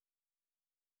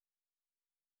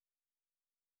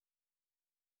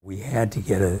We had to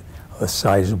get a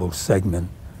sizable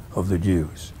segment of the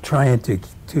Jews. Trying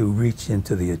to reach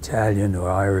into the Italian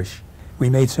or Irish, we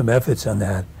made some efforts on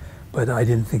that, but I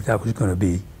didn't think that was going to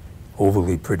be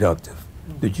overly productive.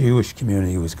 The Jewish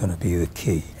community was going to be the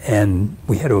key, and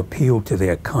we had to appeal to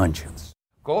their conscience.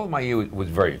 Golda Meir was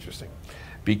very interesting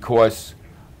because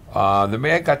the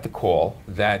mayor got the call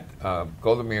that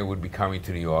Golda Meir would be coming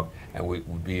to New York and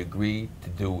would be agreed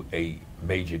to do a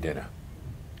major dinner,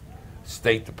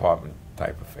 State Department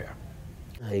type affair.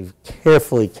 A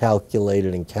carefully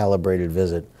calculated and calibrated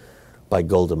visit by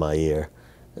Golda Meir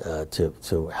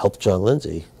to help John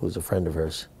Lindsay, who was a friend of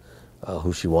hers,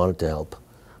 who she wanted to help,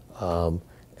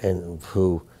 and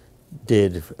who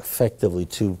did effectively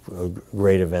two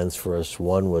great events for us.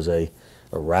 One was a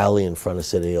rally in front of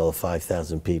City Hall of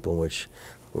 5,000 people, which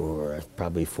were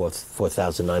probably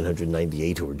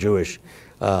 4,998 who were Jewish,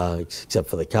 except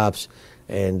for the cops,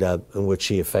 and in which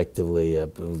she effectively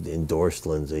endorsed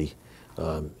Lindsay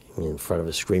in front of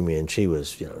us, screaming, and she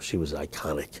was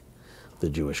iconic, the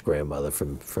Jewish grandmother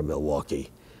from Milwaukee,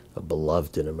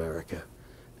 beloved in America,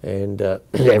 and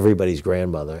everybody's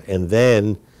grandmother. And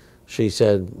then she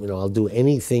said, I'll do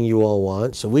anything you all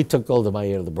want. So we took Golda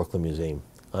Meir to the Brooklyn Museum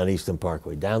on Eastern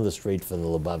Parkway, down the street from the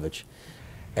Lubavitch.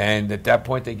 And at that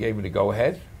point, they gave me the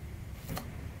go-ahead.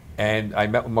 And I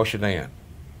met with Moshe Dayan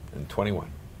in 21.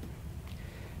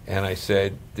 And I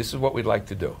said, this is what we'd like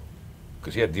to do.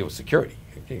 Because he had to deal with security.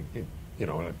 We're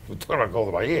talking about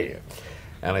Golda Meir here.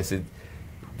 And I said,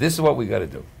 this is what we got to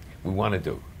do. We want to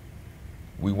do.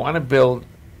 We want to build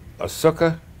a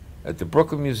sukkah at the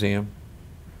Brooklyn Museum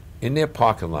in their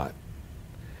parking lot.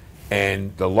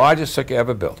 And the largest sukkah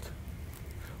ever built.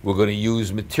 We're going to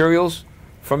use materials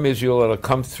from Israel that'll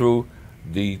come through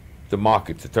the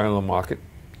market, the terminal market,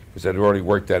 because I'd already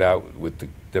worked that out with the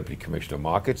Deputy Commissioner of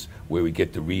Markets, where we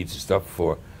get the reeds and stuff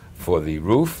for the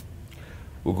roof.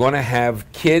 We're going to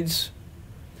have kids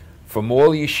from all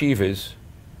yeshivas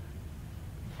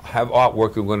have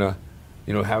artwork. We're going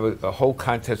to have a whole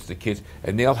contest of the kids,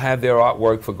 and they'll have their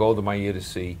artwork for Golda Meir to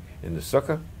see in the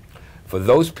sukkah. For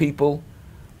those people,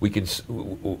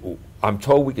 I'm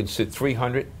told we can sit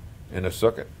 300 in a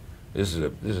sukkah. This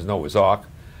is Noah's Ark,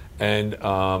 and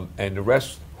the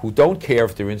rest who don't care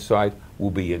if they're inside will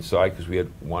be inside, because we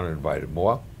had wanted to invite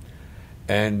more.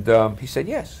 And he said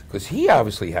yes, because he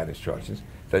obviously had instructions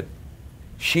that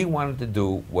she wanted to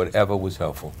do whatever was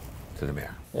helpful to the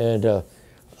mayor. And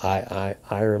I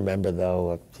remember,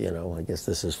 though, I guess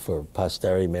this is for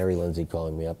posterity, Mary Lindsay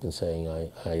calling me up and saying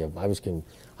I was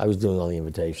doing all the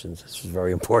invitations. This was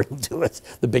very important to us.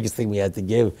 The biggest thing we had to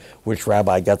give, which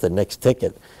rabbi got the next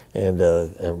ticket. And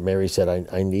Mary said,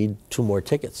 I need 2 more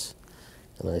tickets.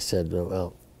 And I said,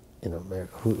 well, Mary,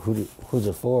 who's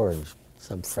it for? And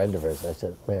some friend of hers. I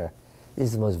said, Mary, this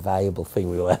is the most valuable thing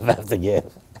we will ever have to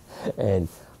give. And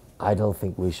I don't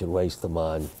think we should waste them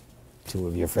on 2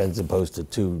 of your friends opposed to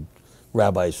 2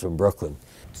 rabbis from Brooklyn.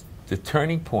 The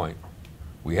turning point,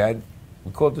 we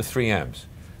called the 3 M's,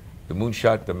 the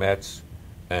Moonshot, the Mets,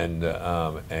 and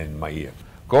Meir.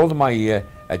 Golda Meir,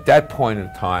 at that point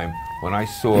in time, when I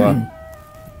saw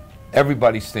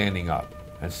everybody standing up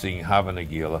and singing Hava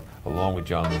Nagila along with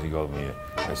John Lindsay Golda Meir,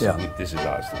 I said, this is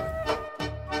ours to win.